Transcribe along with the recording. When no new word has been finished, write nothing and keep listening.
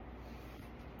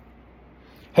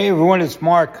Hey everyone, it's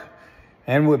Mark,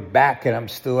 and we're back, and I'm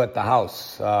still at the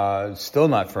house. It's still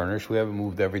not furnished. We haven't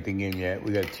moved everything in yet.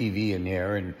 We got TV in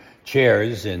here and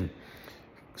chairs and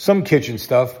some kitchen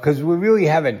stuff because we really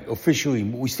haven't officially.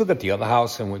 We still got the other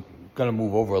house, and we're gonna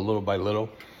move over a little by little.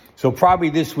 So probably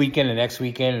this weekend and next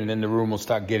weekend, and then the room will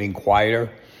start getting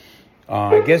quieter.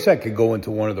 I guess I could go into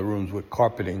one of the rooms with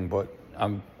carpeting, but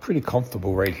I'm pretty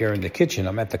comfortable right here in the kitchen.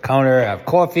 I'm at the counter. I have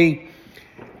coffee.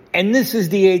 And this is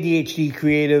the ADHD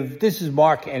Creative. This is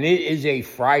Mark, and it is a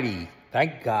Friday.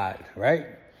 Thank God, right?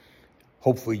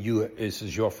 Hopefully this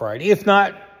is your Friday. If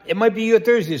not, it might be your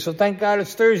Thursday. So thank God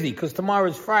it's Thursday, because tomorrow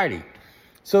is Friday.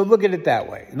 So look at it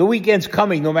that way. The weekend's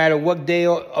coming no matter what day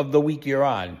of the week you're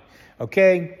on.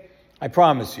 Okay? I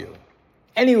promise you.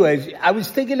 Anyways, I was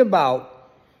thinking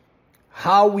about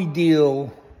how we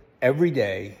deal every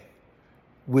day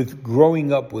with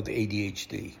growing up with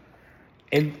ADHD.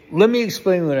 And let me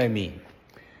explain what I mean.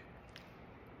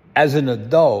 As an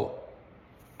adult,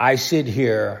 I sit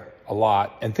here a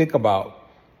lot and think about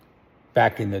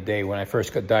back in the day when I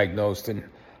first got diagnosed and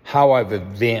how I've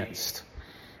advanced.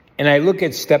 And I look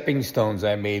at stepping stones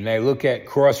I made, and I look at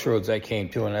crossroads I came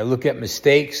to, and I look at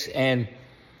mistakes and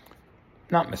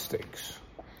not mistakes.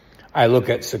 I look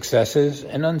at successes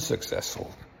and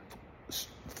unsuccessful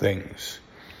things.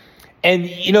 And,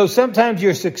 sometimes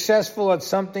you're successful at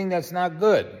something that's not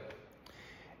good.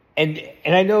 And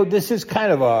I know this is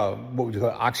kind of a, what would you call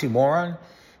it, oxymoron,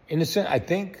 in a sense, I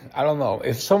think. I don't know.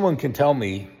 If someone can tell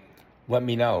me, let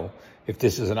me know if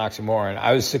this is an oxymoron.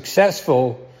 I was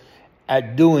successful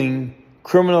at doing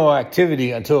criminal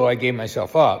activity until I gave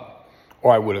myself up,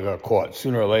 or I would have got caught.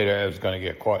 Sooner or later, I was going to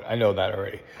get caught. I know that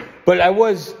already. But I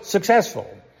was successful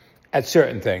at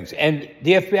certain things. And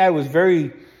the FBI was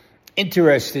very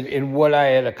interested in what I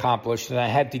had accomplished, and I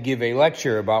had to give a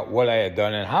lecture about what I had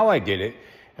done and how I did it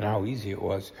and how easy it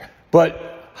was,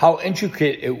 but how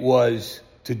intricate it was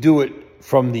to do it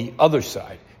from the other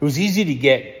side. It was easy to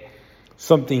get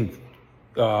something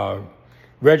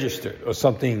registered or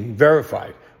something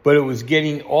verified, but it was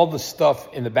getting all the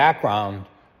stuff in the background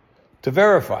to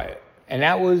verify it. And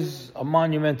that was a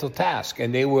monumental task.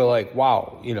 And they were like,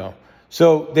 wow,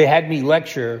 So they had me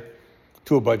lecture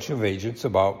to a bunch of agents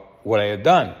about what I had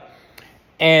done.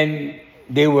 And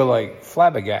they were like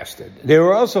flabbergasted. They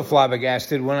were also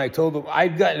flabbergasted when I told them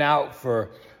I'd gotten out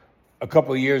for a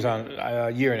couple of years, on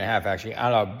a year and a half actually,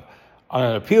 on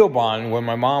an appeal bond when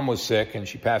my mom was sick and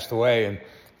she passed away. And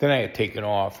then I had taken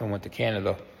off and went to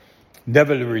Canada,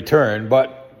 never to return.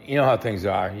 But you know how things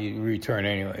are. You return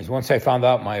anyways. Once I found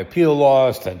out my appeal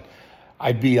lost and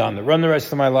I'd be on the run the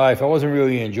rest of my life, I wasn't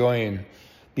really enjoying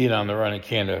being on the run in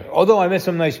Canada. Although I met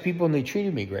some nice people and they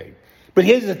treated me great. But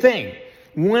here's the thing.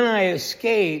 When I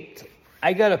escaped,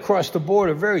 I got across the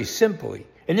border very simply.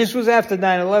 And this was after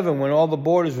 9/11 when all the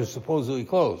borders were supposedly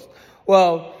closed.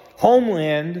 Well,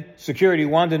 Homeland Security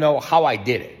wanted to know how I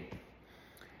did it.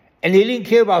 And they didn't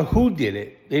care about who did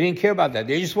it. They didn't care about that.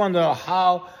 They just wanted to know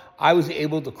how I was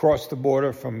able to cross the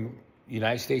border from the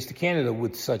United States to Canada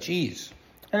with such ease.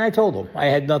 And I told them I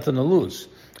had nothing to lose.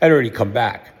 I'd already come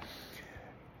back.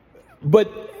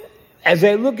 But as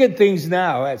I look at things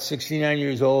now at 69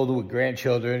 years old with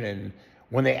grandchildren, and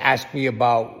when they ask me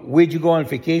about where'd you go on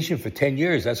vacation for 10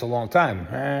 years, that's a long time.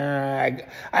 I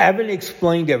haven't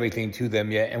explained everything to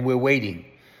them yet, and we're waiting.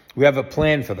 We have a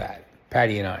plan for that,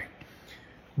 Patty and I.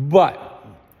 But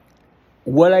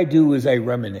what I do is I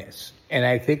reminisce, and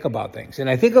I think about things. And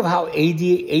I think of how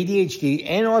ADHD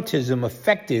and autism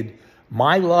affected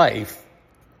my life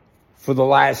for the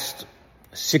last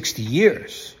 60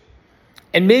 years.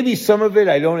 And maybe some of it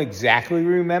I don't exactly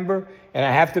remember. And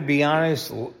I have to be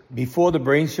honest, before the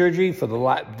brain surgery, for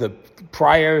the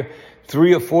prior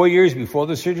 3 or 4 years before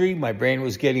the surgery, my brain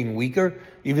was getting weaker.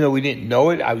 Even though we didn't know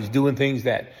it, I was doing things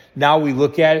that now we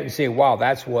look at it and say, wow,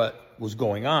 that's what was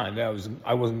going on.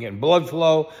 I wasn't getting blood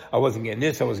flow. I wasn't getting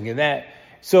this. I wasn't getting that.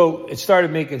 So it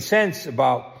started making sense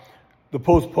about the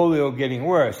post-polio getting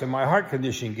worse and my heart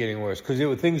condition getting worse because there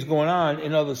were things going on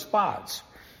in other spots.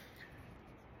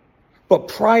 But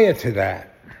prior to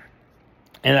that,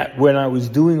 when I was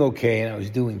doing okay and I was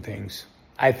doing things,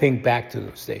 I think back to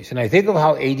those days. And I think of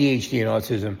how ADHD and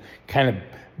autism kind of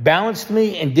balanced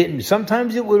me and didn't.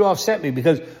 Sometimes it would offset me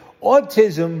because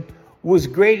autism was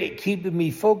great at keeping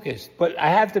me focused. But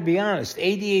I have to be honest,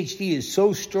 ADHD is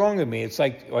so strong in me. It's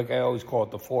like I always call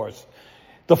it the force.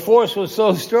 The force was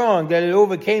so strong that it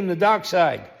overcame the dark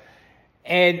side.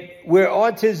 And where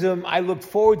autism I looked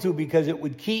forward to because it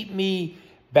would keep me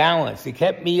balanced. It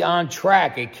kept me on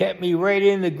track. It kept me right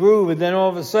in the groove. And then all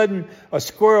of a sudden, a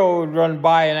squirrel would run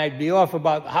by and I'd be off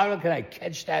about how can I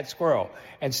catch that squirrel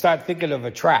and start thinking of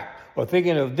a trap or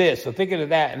thinking of this or thinking of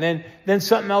that. And then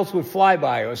something else would fly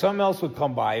by or something else would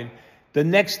come by. And the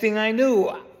next thing I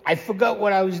knew, I forgot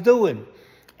what I was doing.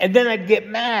 And then I'd get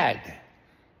mad.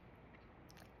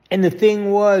 And the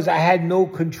thing was, I had no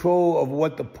control of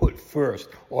what to put first,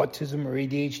 autism or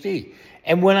ADHD.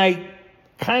 And when I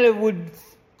kind of would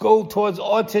go towards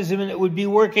autism and it would be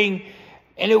working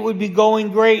and it would be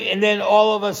going great, and then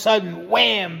all of a sudden,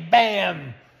 wham,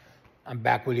 bam, I'm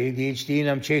back with ADHD and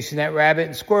I'm chasing that rabbit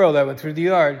and squirrel that went through the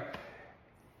yard.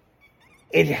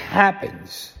 It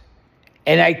happens.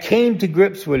 And I came to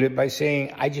grips with it by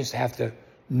saying, I just have to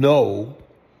know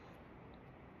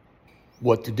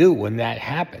what to do when that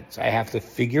happens. I have to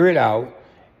figure it out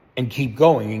and keep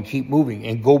going and keep moving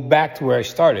and go back to where I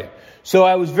started. So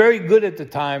I was very good at the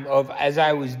time of, as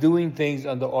I was doing things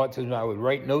under autism, I would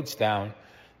write notes down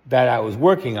that I was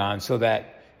working on so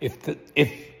that if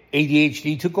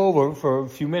ADHD took over for a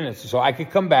few minutes, so I could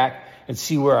come back and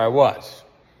see where I was.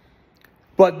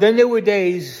 But then there were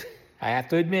days, I have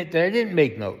to admit, that I didn't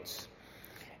make notes.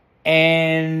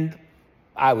 And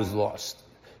I was lost.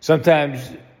 Sometimes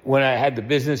when I had the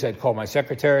business, I'd call my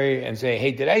secretary and say,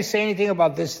 hey, did I say anything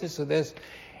about this, this, or this?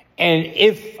 And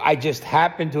if I just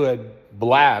happened to have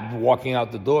blabbed walking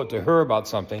out the door to her about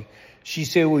something, she'd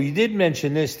say, well, you did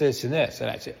mention this, this, and this.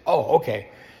 And I'd say, oh, okay.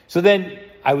 So then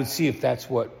I would see if that's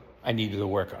what I needed to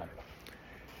work on.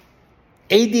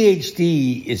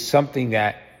 ADHD is something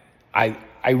that I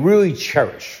really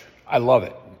cherish. I love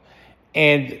it.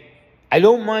 And I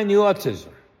don't mind the autism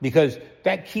because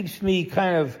that keeps me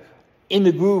kind of in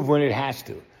the groove when it has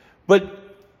to.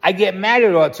 But I get mad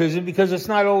at autism because it's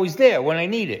not always there when I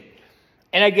need it.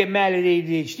 And I get mad at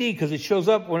ADHD because it shows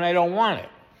up when I don't want it.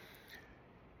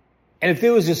 And if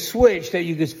there was a switch that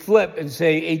you could flip and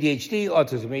say ADHD,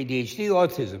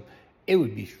 autism, it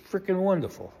would be freaking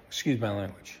wonderful. Excuse my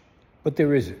language. But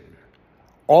there isn't.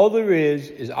 All there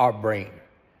is our brain.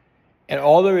 And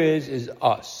all there is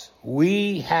us.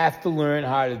 We have to learn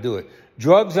how to do it.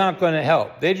 Drugs aren't going to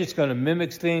help. They're just going to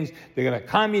mimic things. They're going to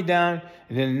calm you down,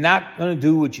 and they're not going to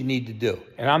do what you need to do.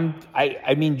 And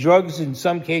I mean, drugs in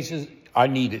some cases are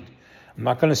needed. I'm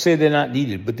not going to say they're not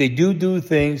needed, but they do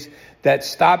things that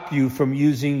stop you from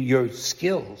using your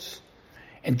skills.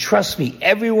 And trust me,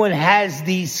 everyone has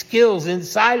these skills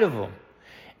inside of them.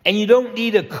 And you don't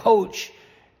need a coach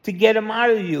to get them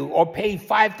out of you or pay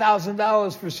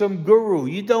 $5,000 for some guru.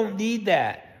 You don't need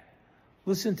that.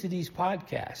 Listen to these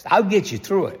podcasts. I'll get you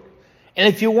through it. And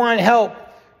if you want help,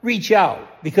 reach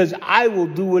out because I will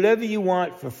do whatever you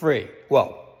want for free.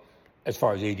 Well, as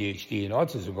far as ADHD and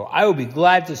autism go, I will be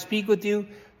glad to speak with you,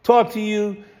 talk to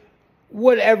you,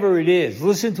 whatever it is.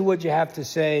 Listen to what you have to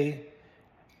say.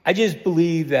 I just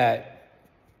believe that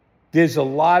there's a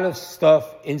lot of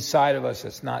stuff inside of us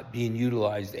that's not being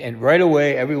utilized. And right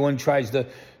away, everyone tries to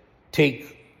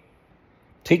take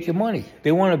your money.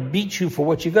 They want to beat you for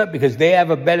what you got because they have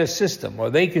a better system or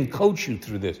they can coach you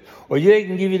through this or they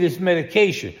can give you this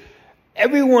medication.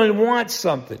 Everyone wants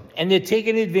something and they're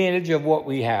taking advantage of what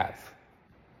we have.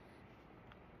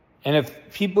 And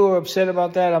if people are upset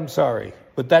about that, I'm sorry.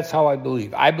 But that's how I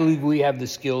believe. I believe we have the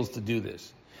skills to do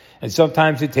this. And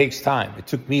sometimes it takes time. It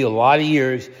took me a lot of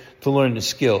years to learn the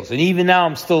skills. And even now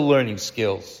I'm still learning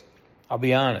skills. I'll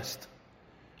be honest.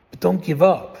 But don't give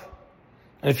up.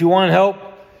 And if you want help,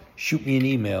 shoot me an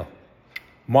email.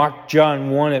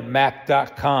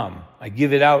 markjohn1@mac.com. I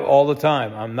give it out all the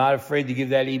time. I'm not afraid to give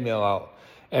that email out.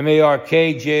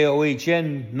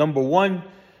 MARKJOHN 1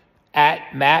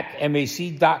 at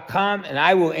mac.com. And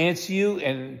I will answer you.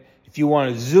 And if you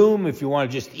want to Zoom, if you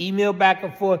want to just email back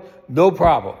and forth, no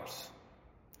problems.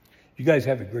 You guys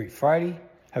have a great Friday.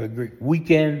 Have a great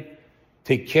weekend.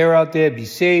 Take care out there. Be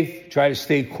safe. Try to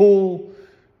stay cool.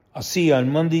 I'll see you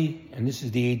on Monday. And this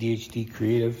is the ADHD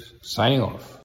Creatives signing off.